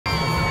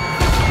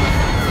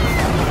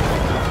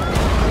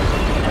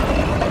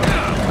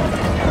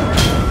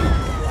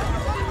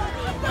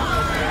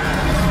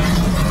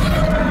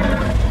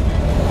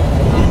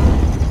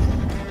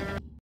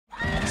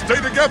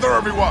together,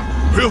 everyone!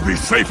 We'll be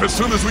safe as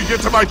soon as we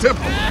get to my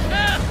temple!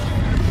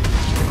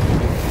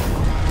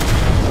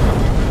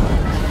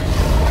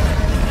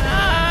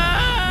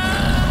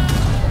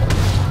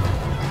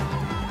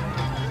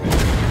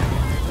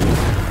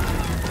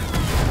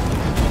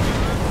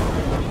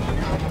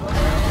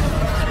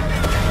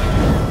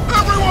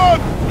 Everyone!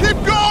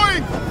 Keep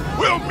going!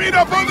 We'll meet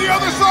up on the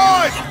other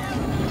side!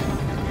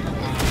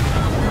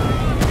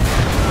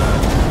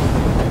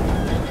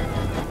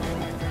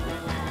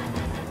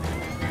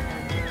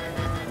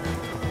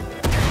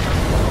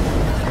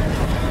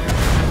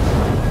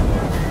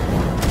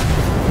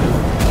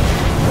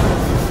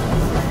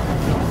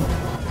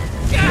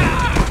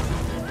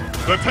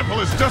 The temple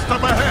is just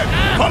up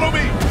ahead! Follow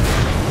me!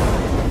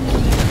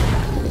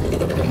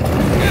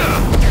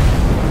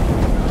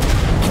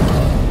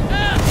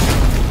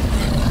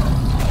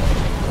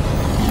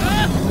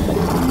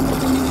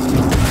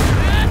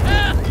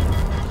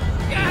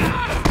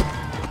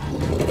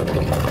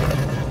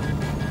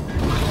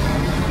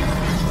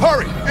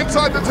 Hurry!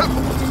 Inside the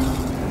temple!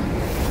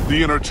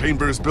 The inner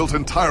chamber is built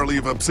entirely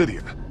of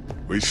obsidian.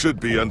 We should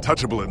be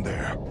untouchable in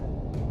there.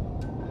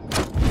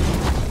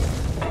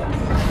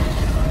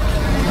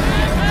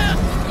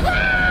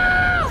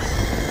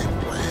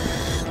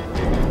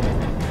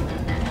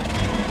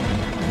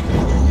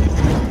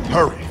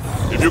 Hurry!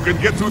 If you can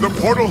get through the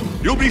portal,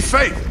 you'll be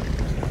safe!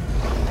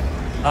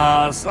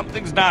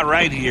 Something's not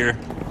right here.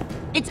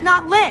 It's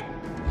not lit!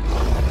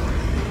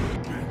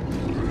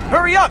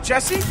 Hurry up,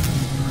 Jesse!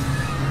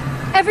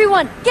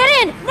 Everyone, get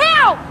in!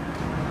 Now!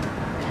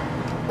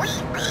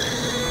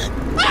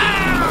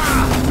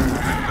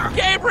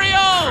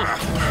 Gabriel!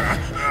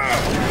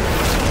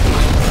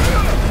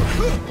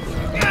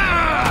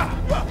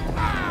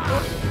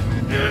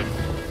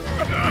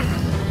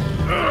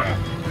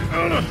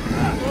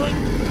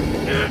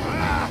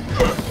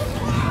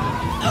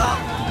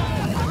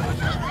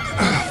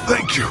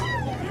 Thank you.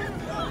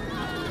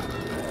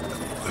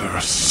 There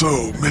are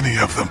so many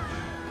of them.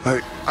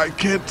 I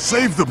can't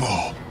save them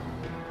all.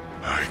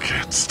 I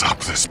can't stop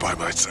this by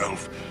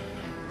myself.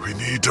 We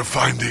need to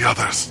find the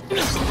others.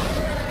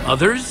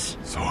 Others?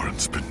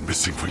 Soren's been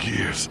missing for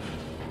years.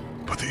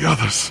 But the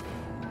others,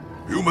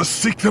 you must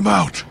seek them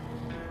out.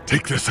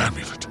 Take this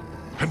amulet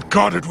and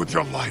guard it with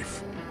your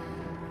life.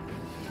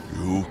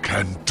 You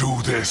can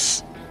do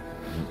this.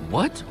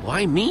 What?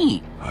 Why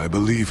me? I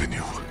believe in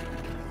you.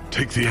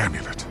 Take the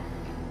amulet.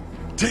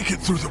 Take it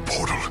through the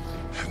portal,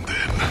 and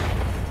then...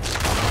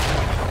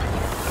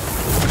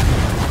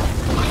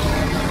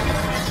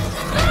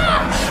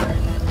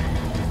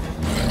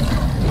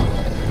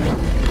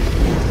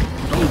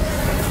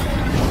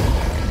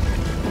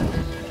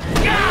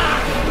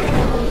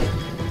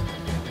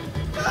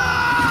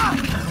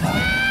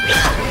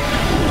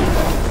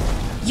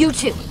 You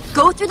two,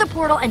 go through the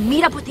portal and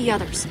meet up with the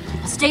others.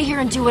 I'll stay here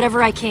and do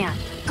whatever I can.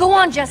 Go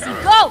on, Jesse,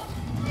 go!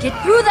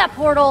 Get through that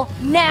portal,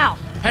 now!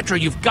 Petra,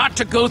 you've got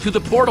to go through the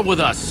portal with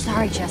us.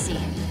 Sorry, Jesse.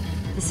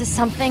 This is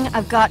something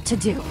I've got to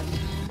do.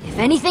 If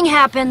anything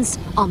happens,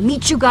 I'll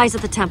meet you guys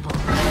at the temple.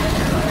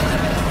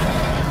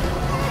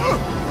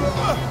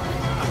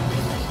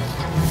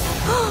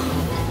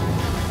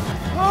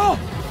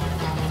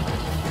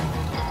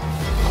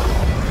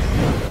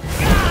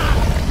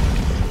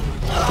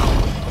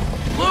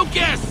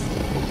 Lucas!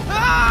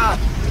 Ah!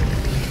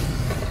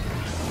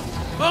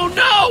 Oh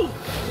no!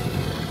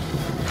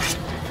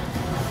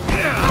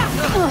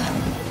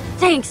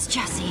 Thanks,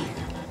 Jesse.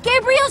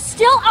 Gabriel's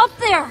still up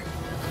there!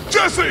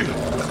 Jesse!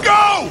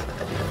 Go!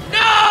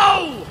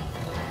 No!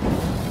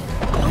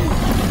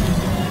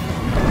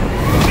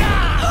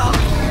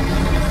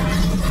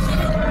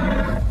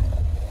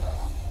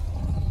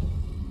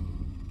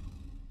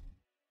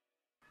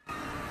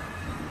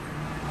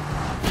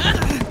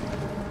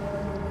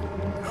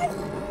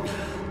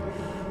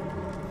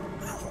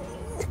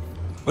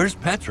 Where's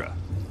Petra?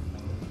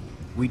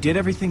 We did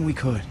everything we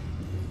could.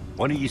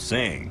 What are you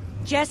saying?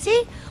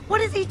 Jesse? What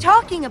is he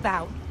talking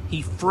about?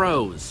 He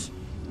froze.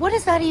 What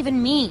does that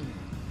even mean?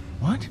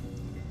 What?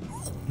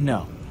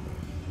 No.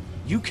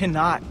 You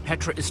cannot.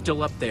 Petra is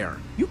still up there.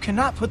 You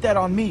cannot put that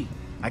on me.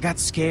 I got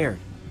scared.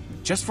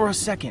 Just for a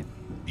second.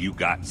 You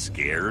got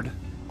scared?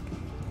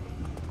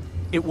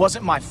 It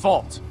wasn't my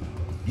fault.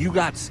 You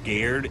got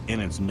scared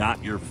and it's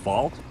not your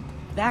fault?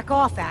 Back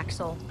off,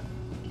 Axel.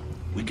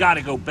 We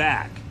gotta go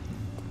back.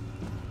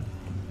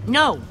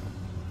 No.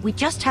 We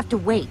just have to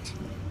wait.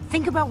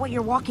 Think about what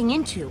you're walking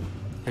into.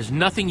 There's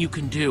nothing you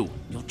can do.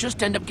 You'll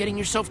just end up getting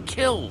yourself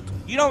killed.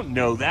 You don't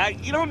know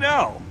that. You don't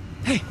know.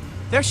 Hey,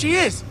 there she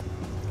is!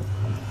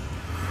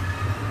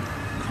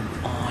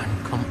 Come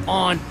on, come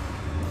on.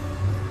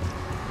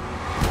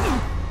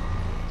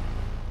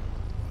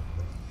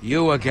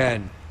 You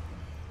again.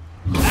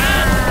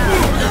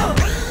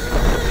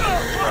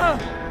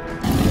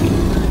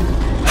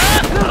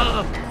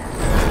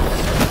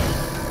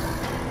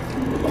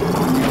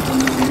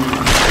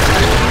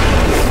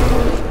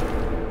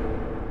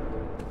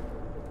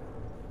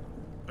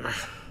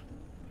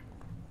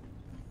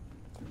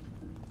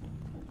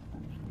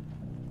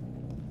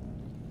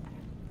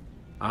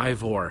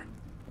 Ivor,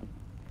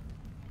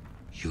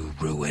 You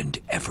ruined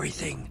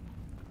everything.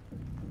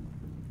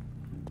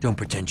 Don't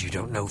pretend you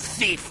don't know,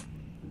 thief!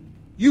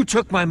 You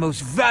took my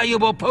most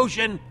valuable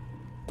potion!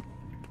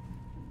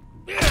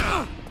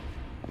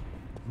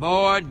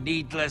 More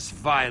needless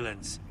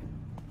violence.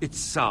 It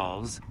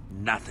solves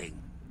nothing.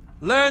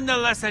 Learn the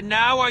lesson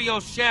now or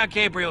you'll share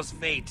Gabriel's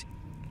fate.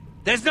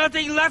 There's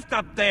nothing left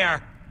up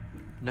there!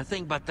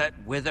 Nothing but that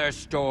wither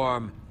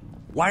storm.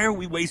 Why are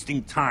we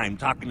wasting time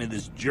talking to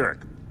this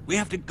jerk? We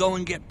have to go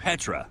and get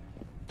Petra.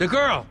 The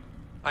girl!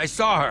 I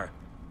saw her.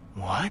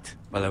 What?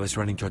 While I was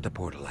running toward the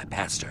portal, I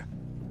passed her.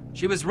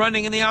 She was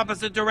running in the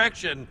opposite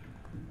direction.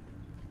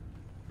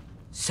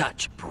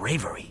 Such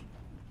bravery.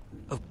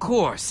 Of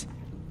course,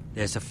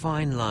 there's a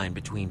fine line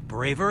between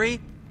bravery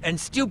and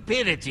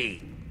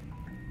stupidity.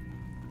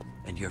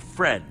 And your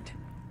friend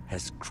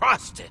has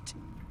crossed it.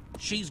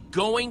 She's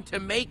going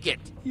to make it.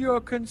 You're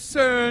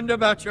concerned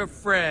about your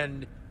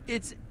friend.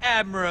 It's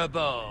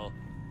admirable.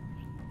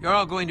 You're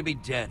all going to be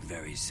dead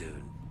very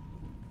soon.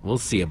 We'll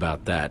see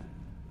about that.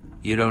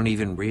 You don't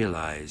even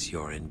realize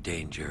you're in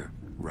danger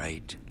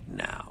right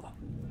now.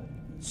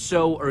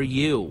 So are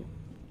you.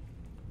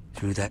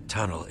 Through that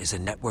tunnel is a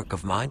network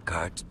of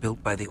minecarts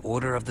built by the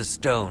Order of the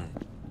Stone.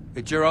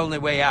 It's your only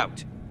way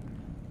out.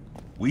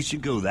 We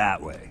should go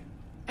that way.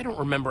 I don't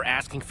remember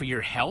asking for your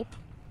help.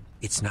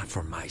 It's not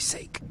for my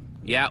sake.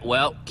 Yeah,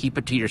 well, keep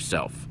it to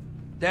yourself.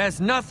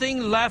 There's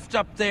nothing left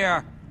up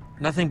there.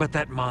 Nothing but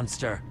that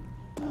monster.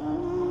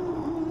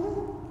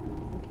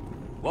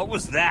 What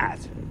was that?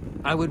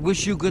 I would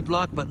wish you good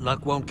luck, but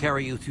luck won't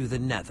carry you through the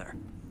Nether.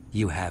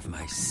 You have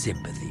my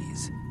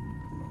sympathies.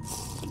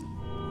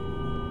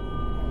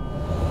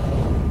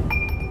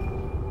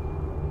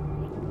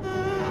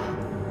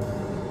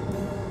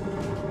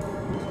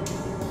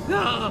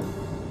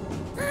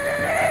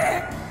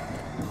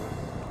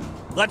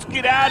 Let's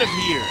get out of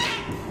here!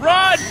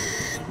 Run!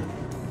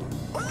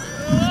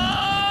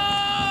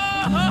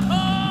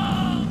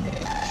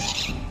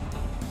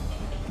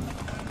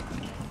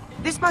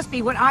 This must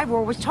be what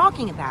Ivor was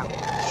talking about.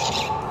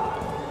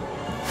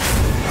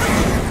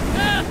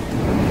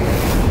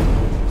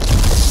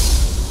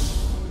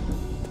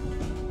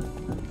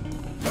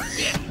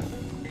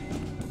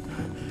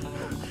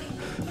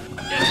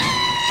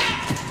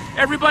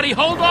 Everybody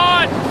hold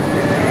on!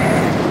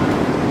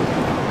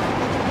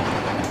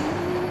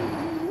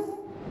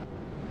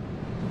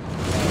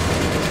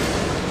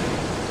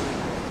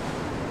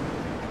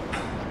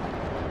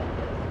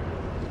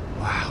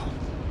 Wow.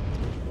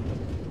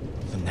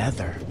 The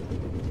Nether.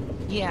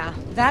 Yeah,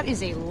 that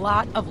is a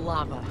lot of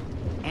lava.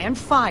 And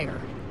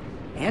fire.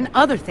 And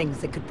other things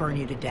that could burn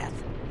you to death.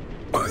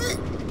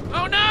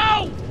 Oh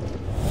no!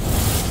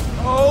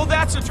 Oh,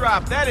 that's a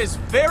drop. That is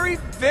very,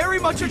 very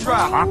much a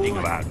drop. Talking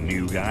about,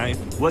 new guy.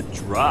 What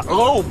drop?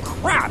 Oh,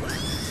 crap!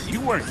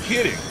 You weren't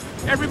kidding.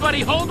 Everybody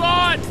hold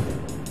on!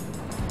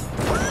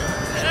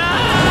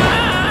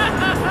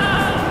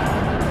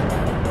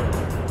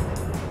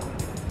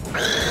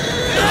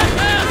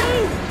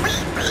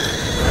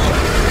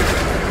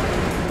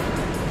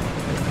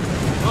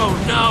 Oh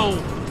no!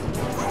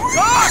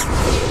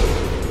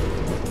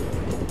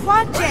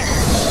 Watch it!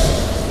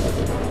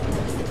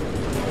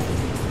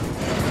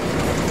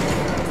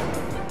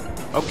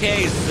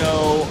 Okay,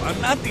 so I'm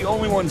not the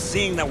only one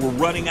seeing that we're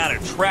running out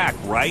of track,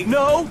 right?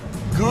 No?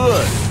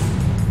 Good.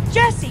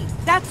 Jesse,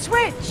 that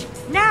switch!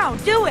 Now,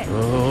 do it!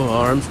 Oh,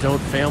 arms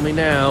don't fail me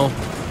now.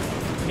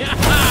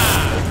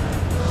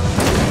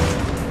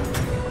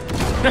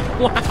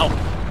 Wow!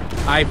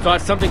 I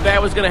thought something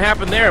bad was gonna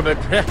happen there, but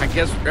I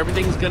guess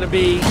everything's gonna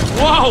be...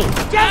 Whoa!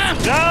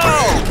 Jesse!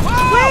 No!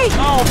 Wait!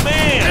 Oh,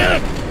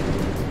 man!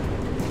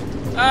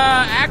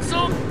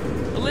 Axel?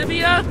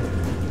 Olivia?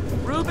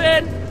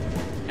 Ruben?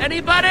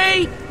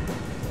 Anybody?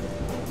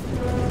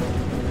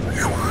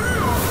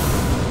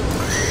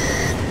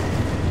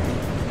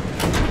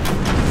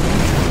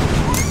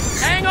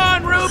 Hang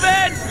on,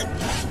 Ruben!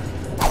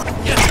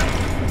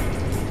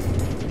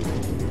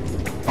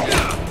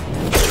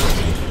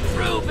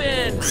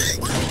 Ruben!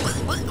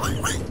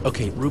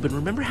 Okay, Ruben,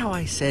 remember how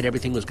I said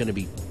everything was gonna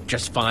be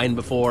just fine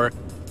before?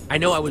 I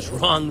know I was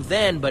wrong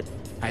then, but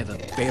I have a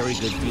very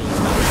good feeling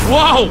about it.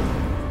 Whoa!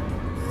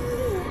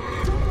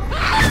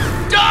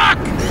 Duck!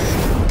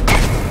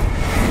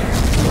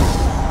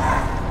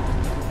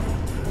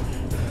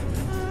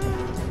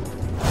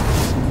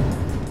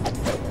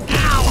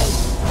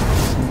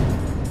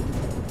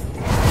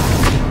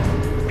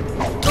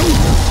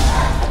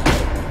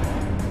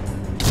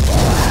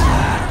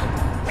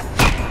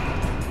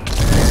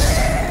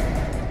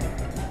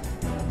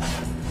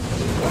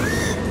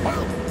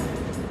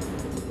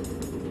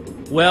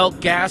 Well,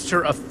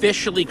 Gaster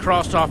officially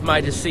crossed off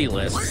my to see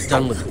list.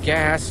 Done with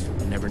gas.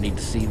 Never need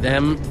to see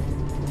them.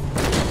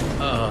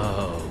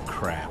 Oh,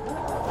 crap.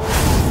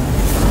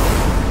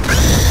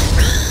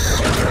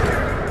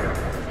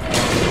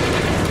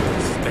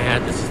 This is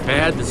bad, this is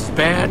bad, this is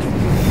bad.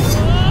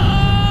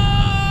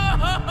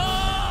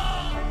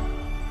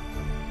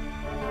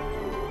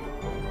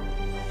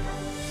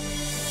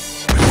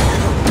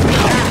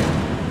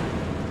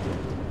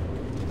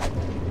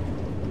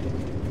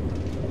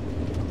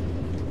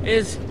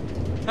 Is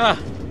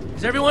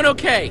everyone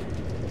okay?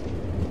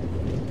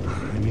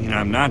 I mean,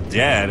 I'm not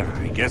dead.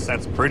 I guess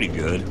that's pretty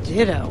good.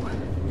 Ditto.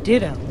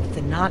 Ditto with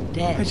the not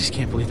dead. I just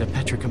can't believe that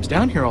Petra comes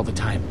down here all the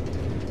time.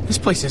 This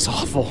place is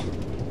awful.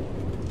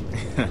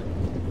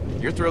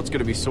 Your throat's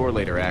gonna be sore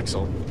later,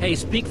 Axel. Hey,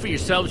 speak for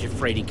yourselves, you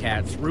fraidy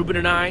cats. Ruben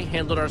and I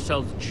handled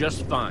ourselves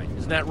just fine.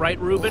 Isn't that right,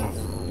 Ruben?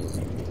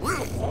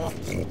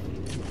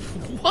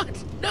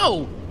 What?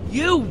 No!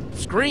 You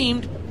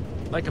screamed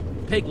like a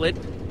piglet.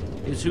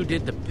 Is who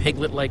did the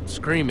piglet-like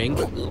screaming.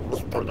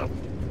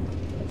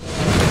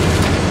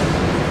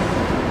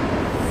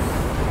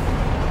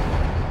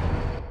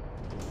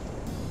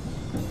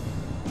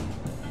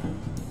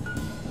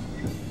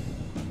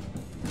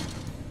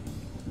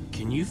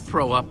 Can you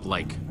throw up,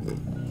 like,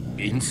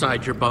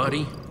 inside your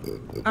body?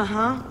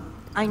 Uh-huh.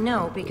 I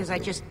know, because I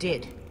just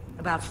did.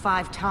 About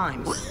 5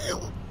 times.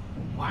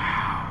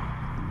 Wow.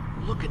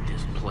 Look at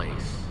this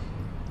place.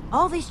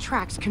 All these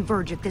tracks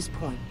converge at this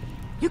point.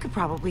 You could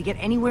probably get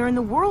anywhere in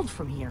the world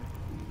from here.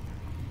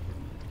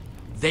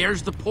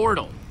 There's the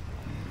portal.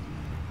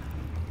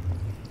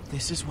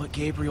 This is what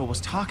Gabriel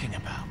was talking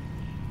about.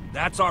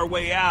 That's our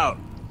way out.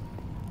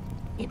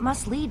 It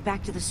must lead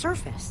back to the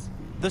surface.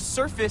 The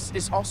surface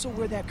is also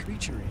where that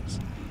creature is.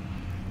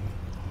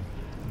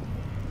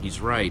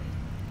 He's right.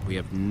 We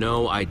have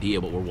no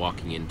idea what we're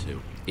walking into.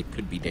 It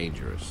could be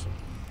dangerous.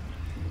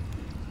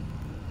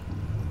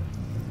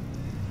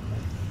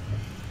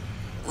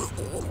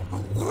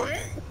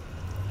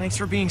 Thanks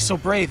for being so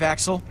brave,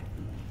 Axel.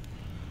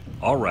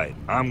 All right,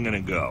 I'm gonna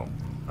go.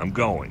 I'm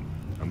going.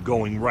 I'm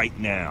going right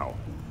now.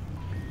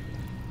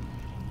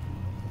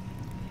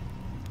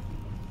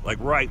 Like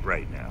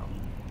right now.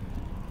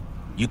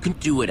 You can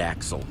do it,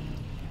 Axel.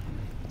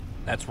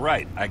 That's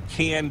right, I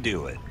can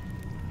do it.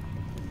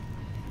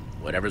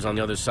 Whatever's on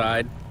the other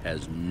side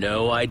has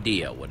no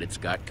idea what it's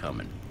got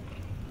coming.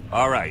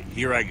 All right,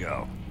 here I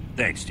go.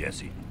 Thanks,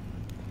 Jesse.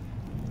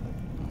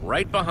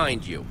 Right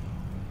behind you.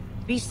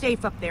 Be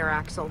safe up there,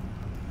 Axel.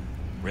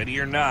 Ready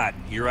or not,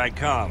 here I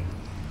come.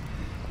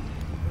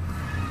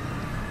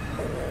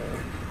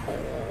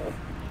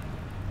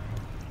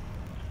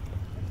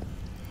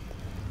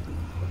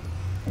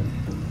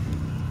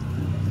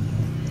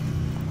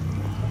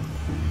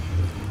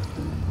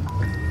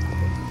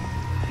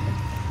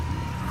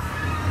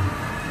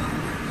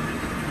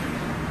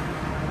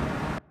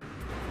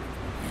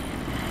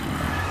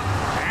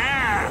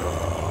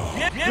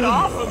 Get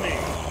off of me!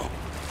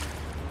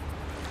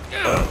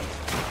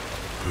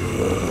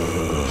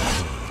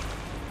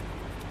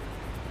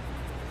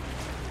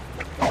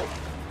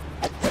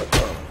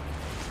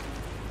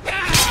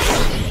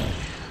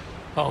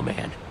 Oh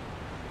man,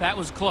 that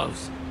was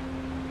close.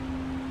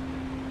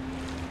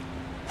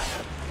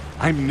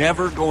 I'm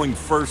never going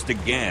first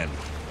again.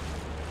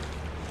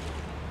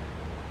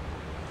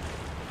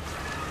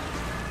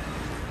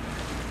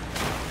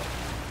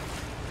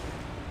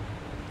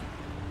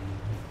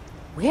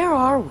 Where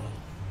are we?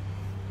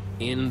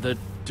 In the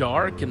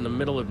dark, in the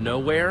middle of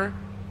nowhere?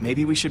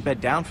 Maybe we should bed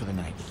down for the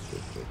night.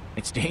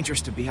 It's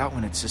dangerous to be out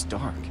when it's this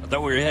dark. I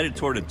thought we were headed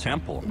toward a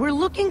temple. We're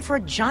looking for a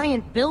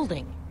giant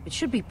building. It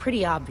should be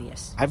pretty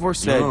obvious. Ivor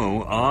said...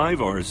 No,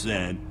 Ivor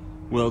said.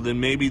 Well, then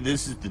maybe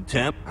this is the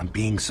temp. I'm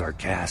being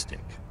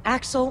sarcastic.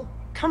 Axel,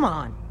 come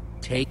on.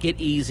 Take it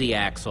easy,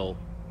 Axel.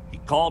 He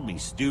called me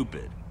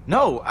stupid.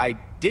 No, I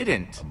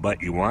didn't.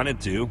 But you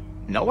wanted to.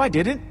 No, I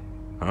didn't.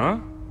 Huh?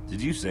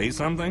 Did you say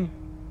something?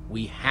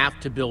 We have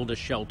to build a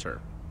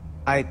shelter.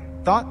 I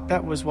thought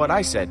that was what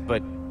I said,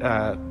 but,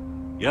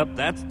 Yep,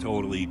 that's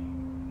totally...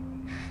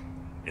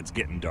 It's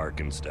getting dark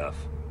and stuff.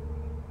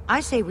 I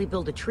say we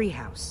build a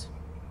treehouse.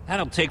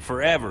 That'll take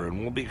forever,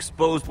 and we'll be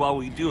exposed while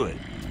we do it.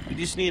 We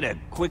just need a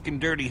quick and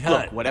dirty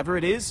hut. Look, whatever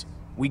it is,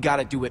 we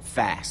gotta do it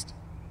fast.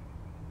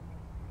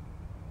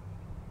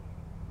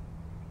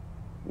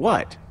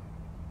 What?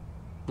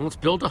 Let's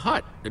build a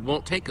hut. It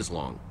won't take as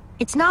long.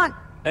 It's not...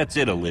 That's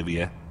it,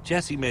 Olivia.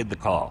 Jesse made the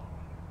call.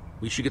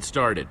 We should get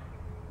started.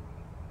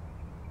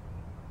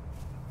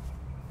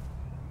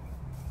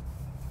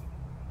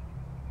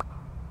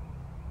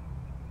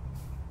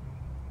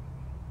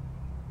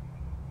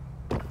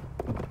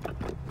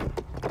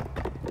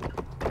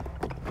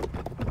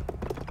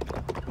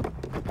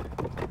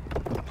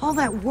 All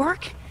that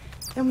work?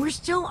 And we're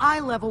still eye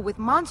level with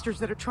monsters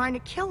that are trying to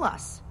kill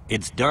us.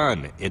 It's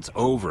done. It's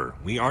over.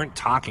 We aren't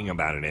talking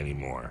about it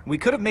anymore. We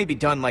could have maybe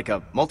done like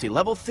a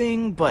multi-level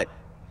thing, but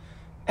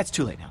that's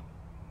too late now.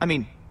 I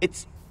mean,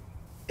 it's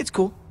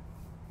cool.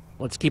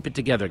 Let's keep it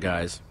together,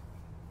 guys.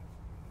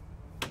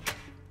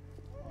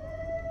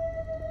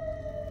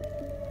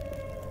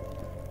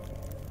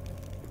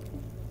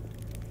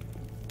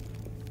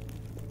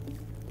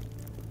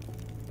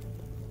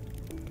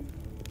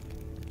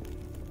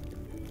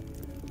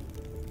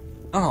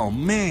 Oh,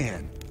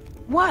 man.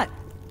 What?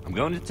 I'm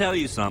going to tell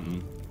you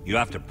something. You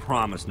have to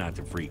promise not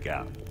to freak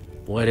out.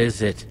 What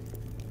is it?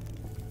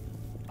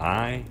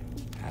 I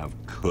have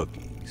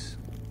cookies.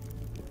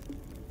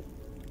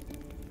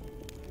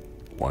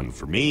 One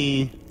for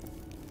me.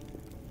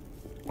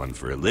 One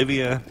for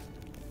Olivia.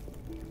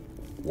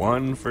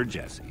 One for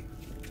Jesse.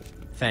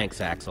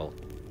 Thanks, Axel.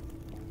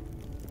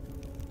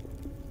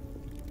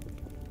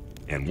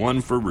 And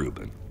one for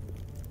Reuben.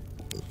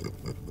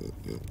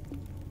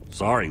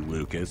 Sorry,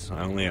 Lucas.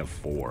 I only have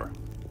 4.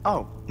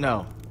 Oh,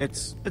 no.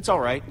 It's all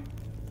right.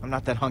 I'm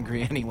not that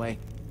hungry anyway.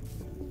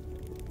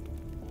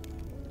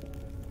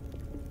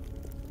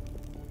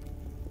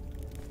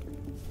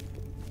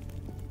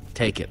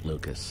 Take it,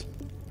 Lucas.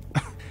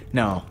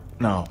 No,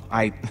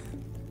 I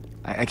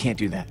can't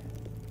do that.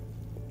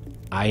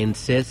 I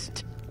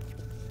insist.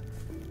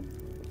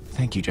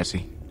 Thank you,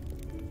 Jesse.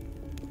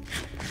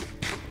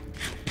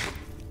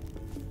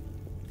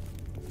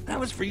 That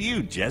was for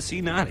you,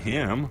 Jesse, not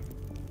him.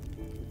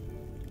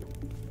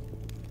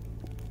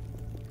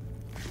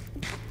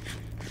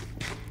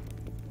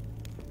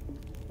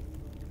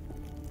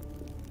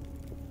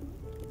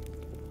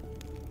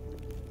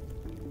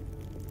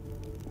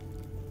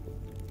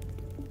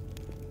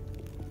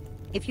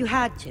 If you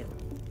had to,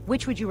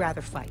 which would you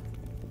rather fight?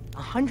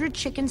 100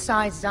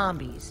 chicken-sized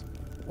zombies,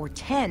 or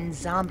 10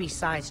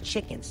 zombie-sized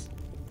chickens?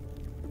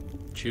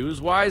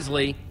 Choose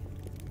wisely.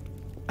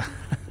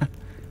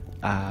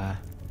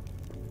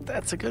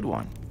 That's a good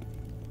one.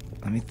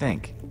 Let me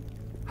think.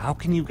 How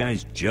can you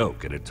guys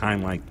joke at a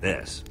time like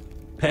this?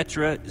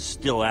 Petra is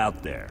still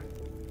out there.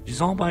 She's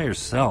all by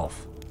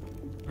herself.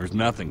 There's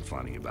nothing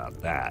funny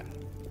about that.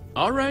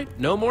 All right,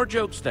 no more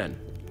jokes then.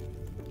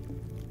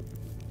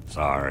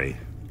 Sorry,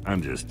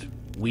 I'm just...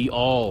 We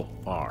all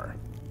are.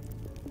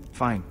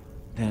 Fine.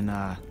 Then,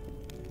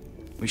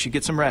 we should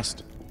get some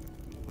rest.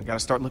 We gotta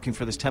start looking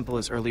for this temple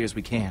as early as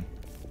we can.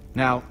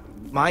 Now,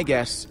 my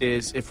guess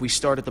is if we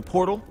start at the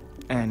portal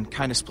and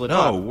kind of split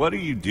up... Oh, what are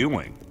you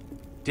doing?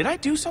 Did I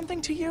do something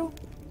to you?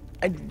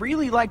 I'd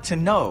really like to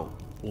know.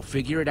 We'll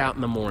figure it out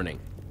in the morning.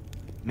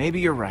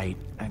 Maybe you're right.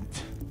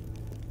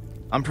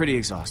 I'm pretty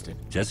exhausted.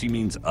 Jesse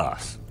means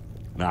us,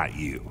 not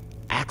you.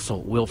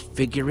 Axel, we'll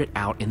figure it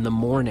out in the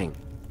morning.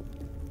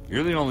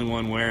 You're the only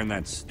one wearing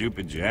that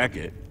stupid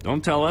jacket.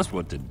 Don't tell us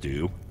what to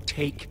do.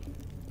 Take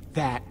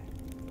that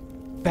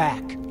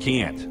back.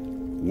 Can't.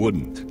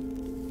 Wouldn't.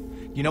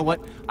 You know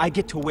what? I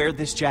get to wear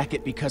this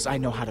jacket because I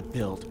know how to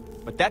build.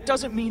 But that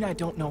doesn't mean I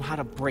don't know how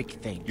to break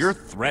things. Your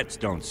threats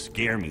don't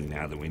scare me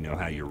now that we know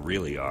how you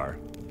really are.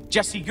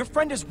 Jesse, your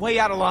friend is way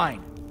out of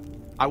line.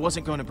 I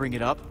wasn't going to bring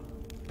it up,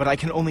 but I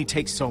can only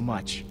take so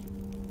much.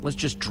 Let's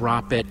just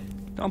drop it.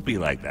 Don't be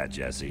like that,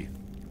 Jesse.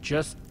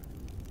 Just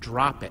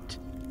drop it.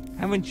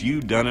 Haven't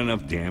you done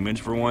enough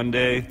damage for one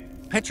day?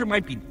 Petra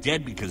might be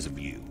dead because of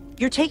you.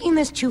 You're taking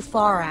this too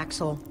far,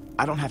 Axel.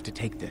 I don't have to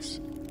take this.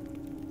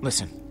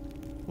 Listen,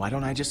 why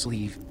don't I just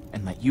leave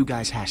and let you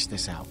guys hash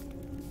this out?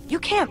 You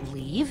can't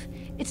leave.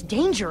 It's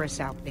dangerous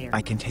out there.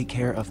 I can take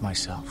care of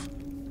myself.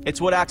 It's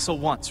what Axel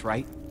wants,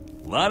 right?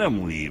 Let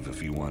him leave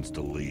if he wants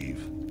to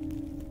leave.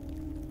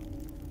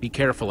 Be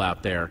careful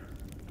out there.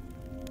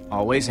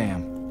 Always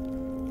am.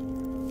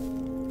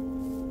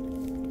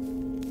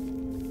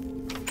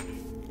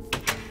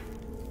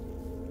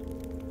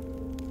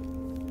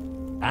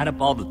 Add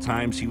up all the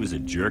times he was a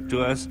jerk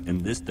to us,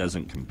 and this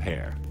doesn't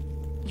compare.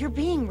 You're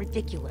being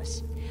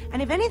ridiculous.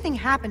 And if anything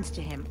happens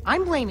to him,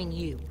 I'm blaming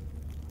you.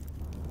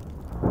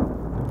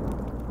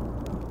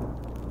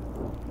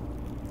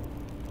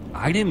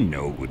 I didn't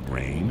know it would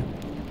rain.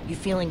 You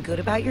feeling good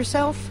about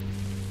yourself?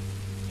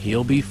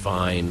 He'll be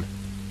fine.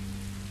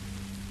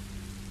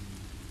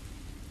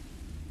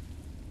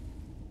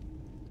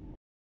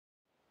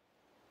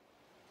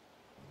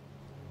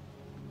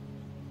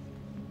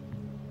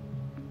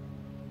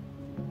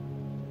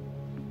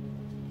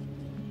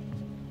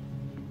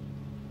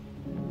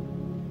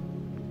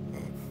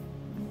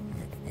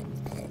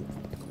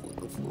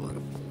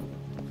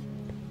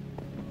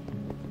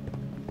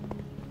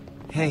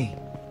 Hey,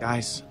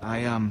 guys,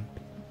 I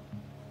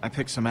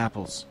picked some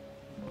apples.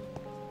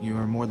 You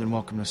are more than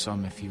welcome to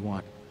some if you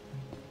want.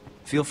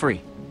 Feel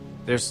free.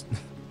 There's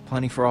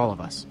plenty for all of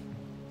us.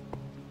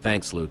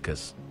 Thanks,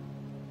 Lucas.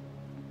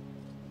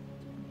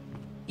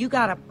 You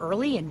got up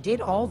early and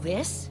did all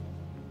this?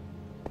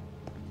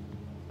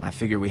 I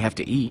figure we have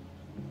to eat.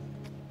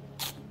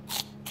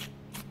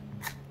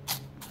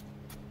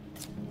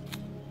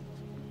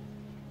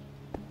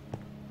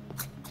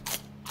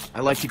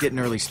 I like to get an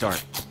early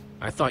start.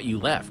 I thought you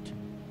left.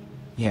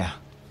 Yeah,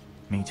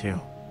 me too.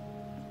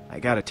 I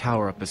got a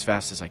tower up as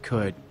fast as I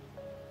could.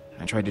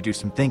 I tried to do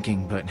some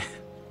thinking, but it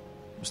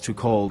was too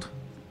cold.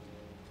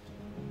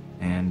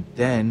 And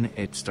then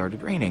it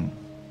started raining.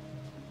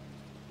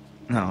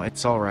 No,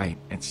 it's all right.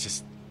 It's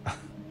just...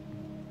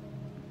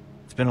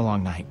 It's been a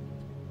long night.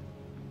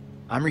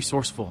 I'm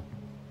resourceful,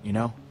 you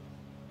know?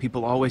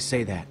 People always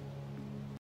say that.